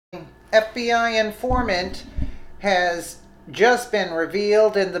FBI informant has just been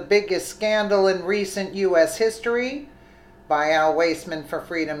revealed in the biggest scandal in recent U.S. history by Al Waisman for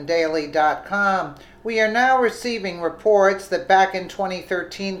FreedomDaily.com. We are now receiving reports that back in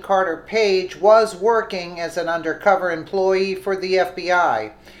 2013, Carter Page was working as an undercover employee for the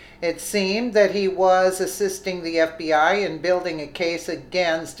FBI. It seemed that he was assisting the FBI in building a case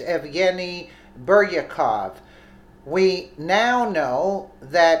against Evgeny Buryakov. We now know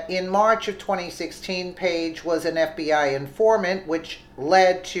that in March of 2016, Page was an FBI informant, which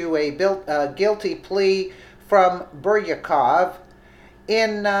led to a guilty plea from Buryakov.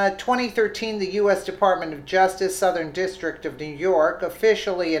 In 2013, the U.S. Department of Justice, Southern District of New York,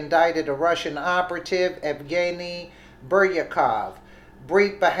 officially indicted a Russian operative, Evgeny Buryakov.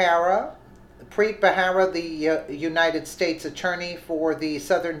 Preet Bharara, the United States Attorney for the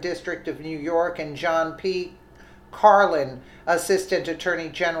Southern District of New York, and John P. Carlin, Assistant Attorney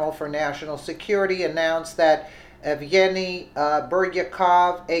General for National Security, announced that Evgeny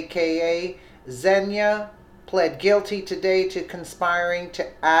Buryakov, aka Xenia, pled guilty today to conspiring to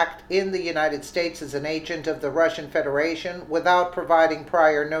act in the United States as an agent of the Russian Federation without providing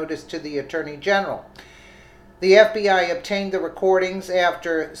prior notice to the Attorney General. The FBI obtained the recordings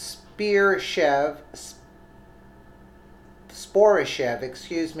after Sporyshev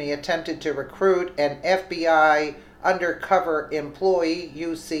attempted to recruit an FBI undercover employee,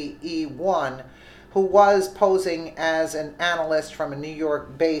 UCE1, who was posing as an analyst from a New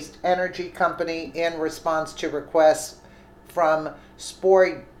York-based energy company in response to requests from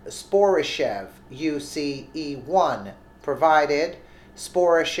Sporyshev, UCE1, provided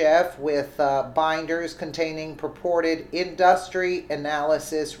Sporyshev with binders containing purported industry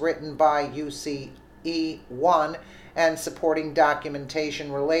analysis written by UCE1 and supporting documentation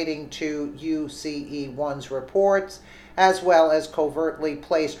relating to UCE1's reports, as well as covertly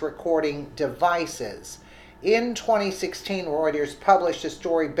placed recording devices. In 2016, Reuters published a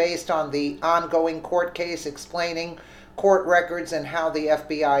story based on the ongoing court case explaining court records and how the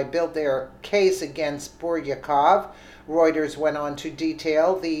FBI built their case against Buryakov. Reuters went on to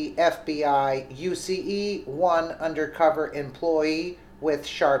detail the FBI UCE1 undercover employee with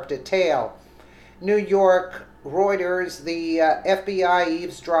sharp detail. New York Reuters, the FBI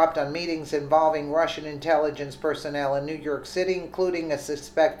eavesdropped on meetings involving Russian intelligence personnel in New York City, including a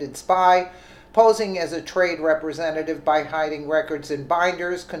suspected spy posing as a trade representative by hiding records in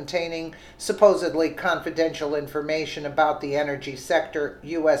binders containing supposedly confidential information about the energy sector,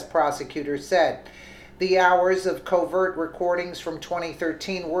 U.S. prosecutors said. The hours of covert recordings from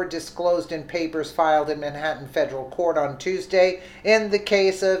 2013 were disclosed in papers filed in Manhattan federal court on Tuesday in the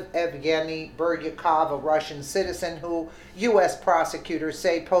case of Evgeny Buryakov, a Russian citizen who U.S. prosecutors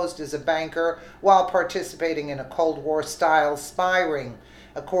say posed as a banker while participating in a Cold War-style spy ring.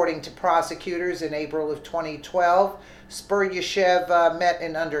 According to prosecutors, in April of 2012, Sporyshev met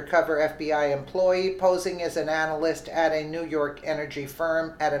an undercover FBI employee posing as an analyst at a New York energy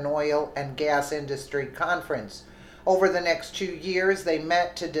firm at an oil and gas industry conference. Over the next 2 years, they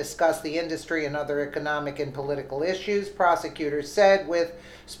met to discuss the industry and other economic and political issues, prosecutors said, with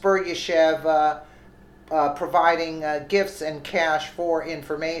Sporyshev providing gifts and cash for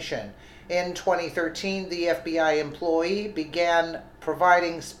information. In 2013, the FBI employee began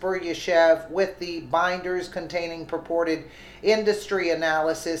providing Sporyshev with the binders containing purported industry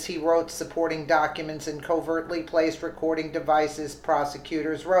analysis. He wrote supporting documents and covertly placed recording devices,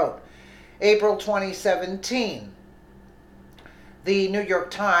 prosecutors wrote. April 2017, the New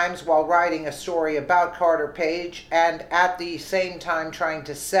York Times, while writing a story about Carter Page and at the same time trying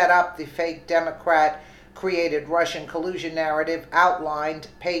to set up the fake Democrat created Russian collusion narrative, outlined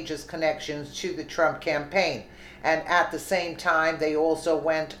Page's connections to the Trump campaign. And at the same time, they also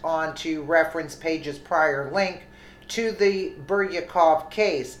went on to reference Page's prior link to the Buryakov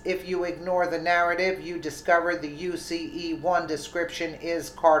case. If you ignore the narrative, you discover the UCE1 description is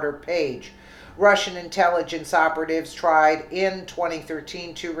Carter Page. Russian intelligence operatives tried in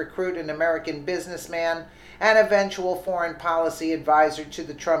 2013 to recruit an American businessman and eventual foreign policy advisor to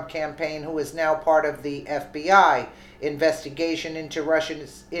the Trump campaign, who is now part of the FBI investigation into Russian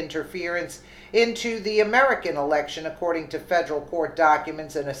interference into the American election, according to federal court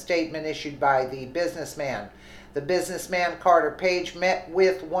documents and a statement issued by the businessman. The businessman, Carter Page, met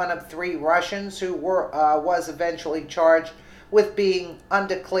with one of 3 Russians who was eventually charged with being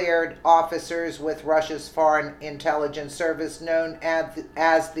undeclared officers with Russia's Foreign Intelligence Service, known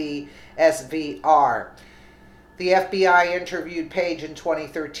as the SVR. The FBI interviewed Page in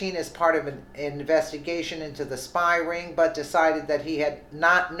 2013 as part of an investigation into the spy ring, but decided that he had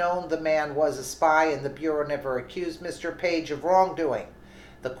not known the man was a spy, and the Bureau never accused Mr. Page of wrongdoing.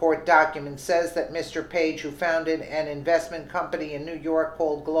 The court document says that Mr. Page, who founded an investment company in New York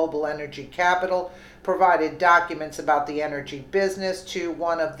called Global Energy Capital, provided documents about the energy business to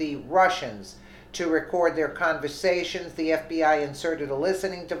one of the Russians. To record their conversations, the FBI inserted a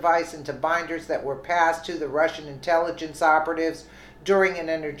listening device into binders that were passed to the Russian intelligence operatives during an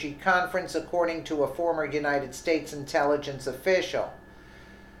energy conference, according to a former United States intelligence official.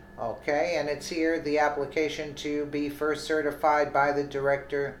 Okay, and it's here, the application to be first certified by the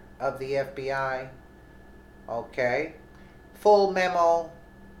director of the FBI. Okay, full memo.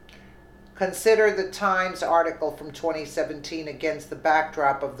 Consider the Times article from 2017 against the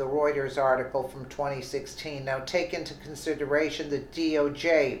backdrop of the Reuters article from 2016. Now take into consideration the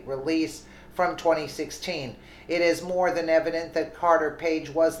DOJ release from 2016. It is more than evident that Carter Page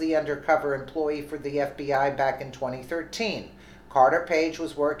was the undercover employee for the FBI back in 2013. Carter Page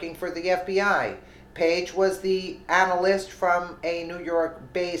was working for the FBI. Page was the analyst from a New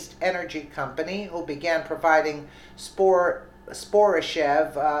York-based energy company who began providing Sporoshev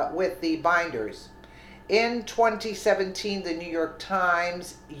with the binders. In 2017, the New York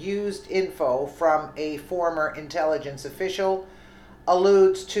Times used info from a former intelligence official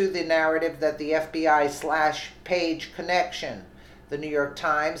alludes to the narrative that the FBI/Page connection. The New York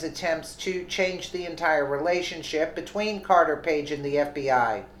Times attempts to change the entire relationship between Carter Page and the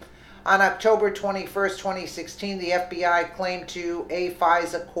FBI. On October 21, 2016, the FBI claimed to a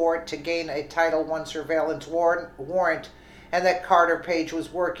FISA court to gain a Title I surveillance warrant and that Carter Page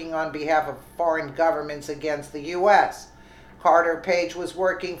was working on behalf of foreign governments against the U.S. Carter Page was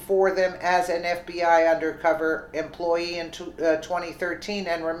working for them as an FBI undercover employee in 2013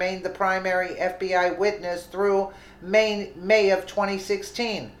 and remained the primary FBI witness through May of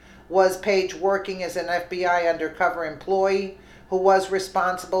 2016. Was Page working as an FBI undercover employee who was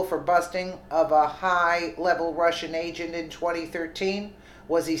responsible for busting of a high-level Russian agent in 2013?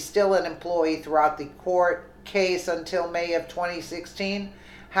 Was he still an employee throughout the court case until May of 2016?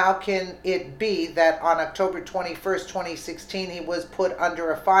 How can it be that on October 21st, 2016, he was put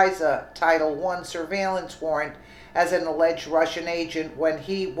under a FISA Title I surveillance warrant as an alleged Russian agent when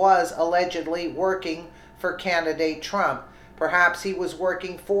he was allegedly working for candidate Trump? Perhaps he was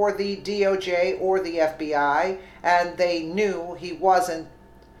working for the DOJ or the FBI, and they knew he wasn't.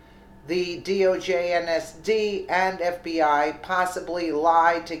 The DOJ, NSD, and FBI possibly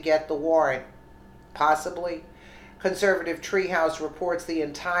lied to get the warrant. Possibly. Conservative Treehouse reports the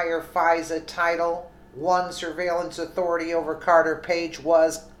entire FISA Title I surveillance authority over Carter Page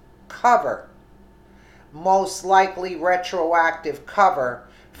was cover, most likely retroactive cover,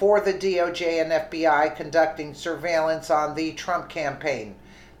 for the DOJ and FBI conducting surveillance on the Trump campaign.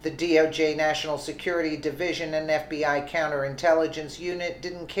 The DOJ National Security Division and FBI Counterintelligence Unit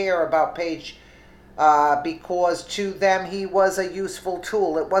didn't care about Page because to them he was a useful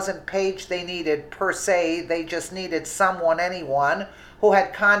tool. It wasn't Page they needed per se. They just needed anyone who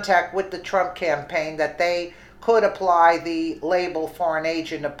had contact with the Trump campaign that they could apply the label foreign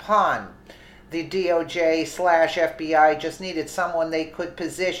agent upon. The DOJ/FBI just needed someone they could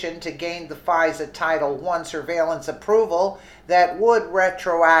position to gain the FISA Title I surveillance approval that would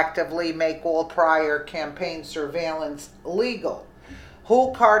retroactively make all prior campaign surveillance legal.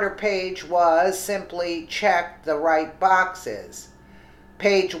 Who Carter Page was simply checked the right boxes.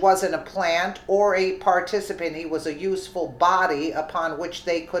 Page wasn't a plant or a participant. He was a useful body upon which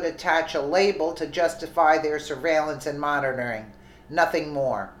they could attach a label to justify their surveillance and monitoring. Nothing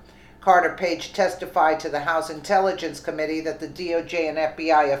more. Carter Page testified to the House Intelligence Committee that the DOJ and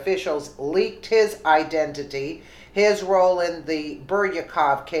FBI officials leaked his identity, his role in the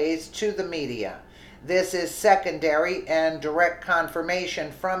Buryakov case, to the media. This is secondary and direct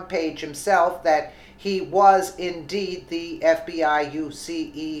confirmation from Page himself that he was indeed the FBI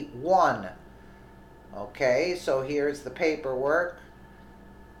UCE1. Okay, so here's the paperwork.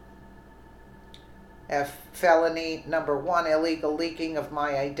 Felony number 1, illegal leaking of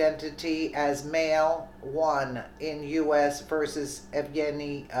my identity as male 1 in U.S. versus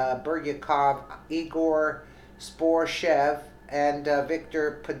Evgeny Buryakov, Igor Sporshev, and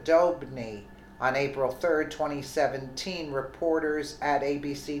Victor Podobny. On April 3, 2017, reporters at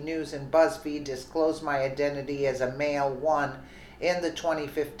ABC News and BuzzFeed disclosed my identity as a male 1 in the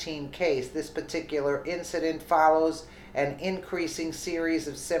 2015 case. This particular incident follows an increasing series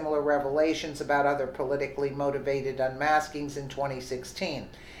of similar revelations about other politically motivated unmaskings in 2016.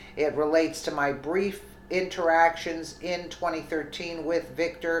 It relates to my brief interactions in 2013 with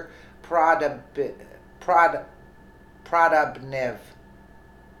Victor Podobnev,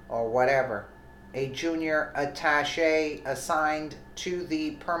 or whatever, a junior attaché assigned to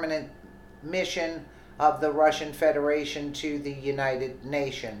the permanent mission of the Russian Federation to the United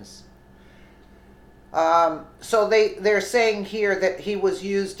Nations. So they're saying here that he was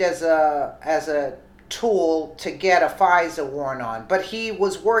used as a tool to get a FISA warrant on, but he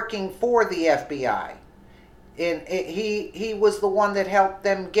was working for the FBI. He was the one that helped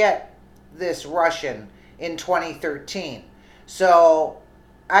them get this Russian in 2013. So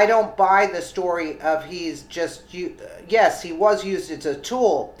I don't buy the story of he's just, yes, he was used as a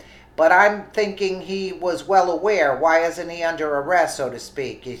tool, but I'm thinking he was well aware. Why isn't he under arrest, so to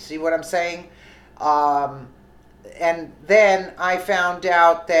speak? You see what I'm saying? And then I found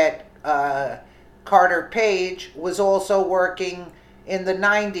out that Carter Page was also working in the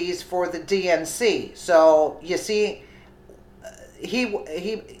 90s for the DNC. So you see, he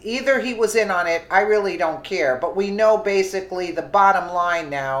either he was in on it, I really don't care, but we know basically the bottom line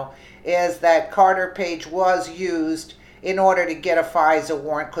now is that Carter Page was used in order to get a FISA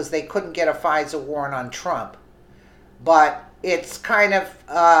warrant, because they couldn't get a FISA warrant on Trump. But it's kind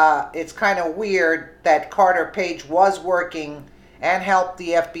of weird that Carter Page was working and helped the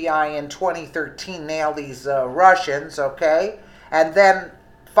FBI in 2013 nail these Russians, okay? And then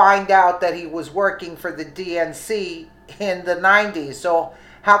find out that he was working for the DNC in the 90s. So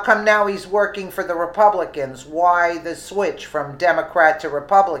how come now he's working for the Republicans? Why the switch from Democrat to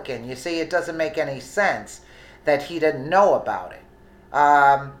Republican? You see, it doesn't make any sense that he didn't know about it.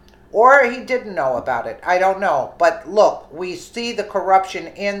 Or he didn't know about it. I don't know. But look, we see the corruption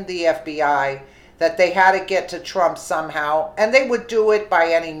in the FBI, that they had to get to Trump somehow, and they would do it by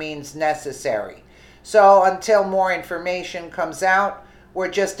any means necessary. So until more information comes out,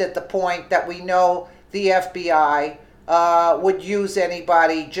 we're just at the point that we know the FBI would use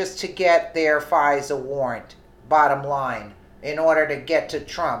anybody just to get their FISA warrant, bottom line, in order to get to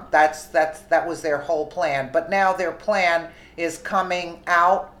Trump. That was their whole plan. But now their plan is coming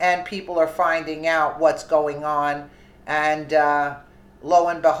out, and people are finding out what's going on, and lo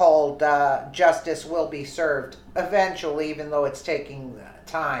and behold, justice will be served eventually, even though it's taking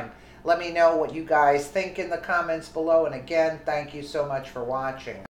time. Let me know what you guys think in the comments below, and again, thank you so much for watching.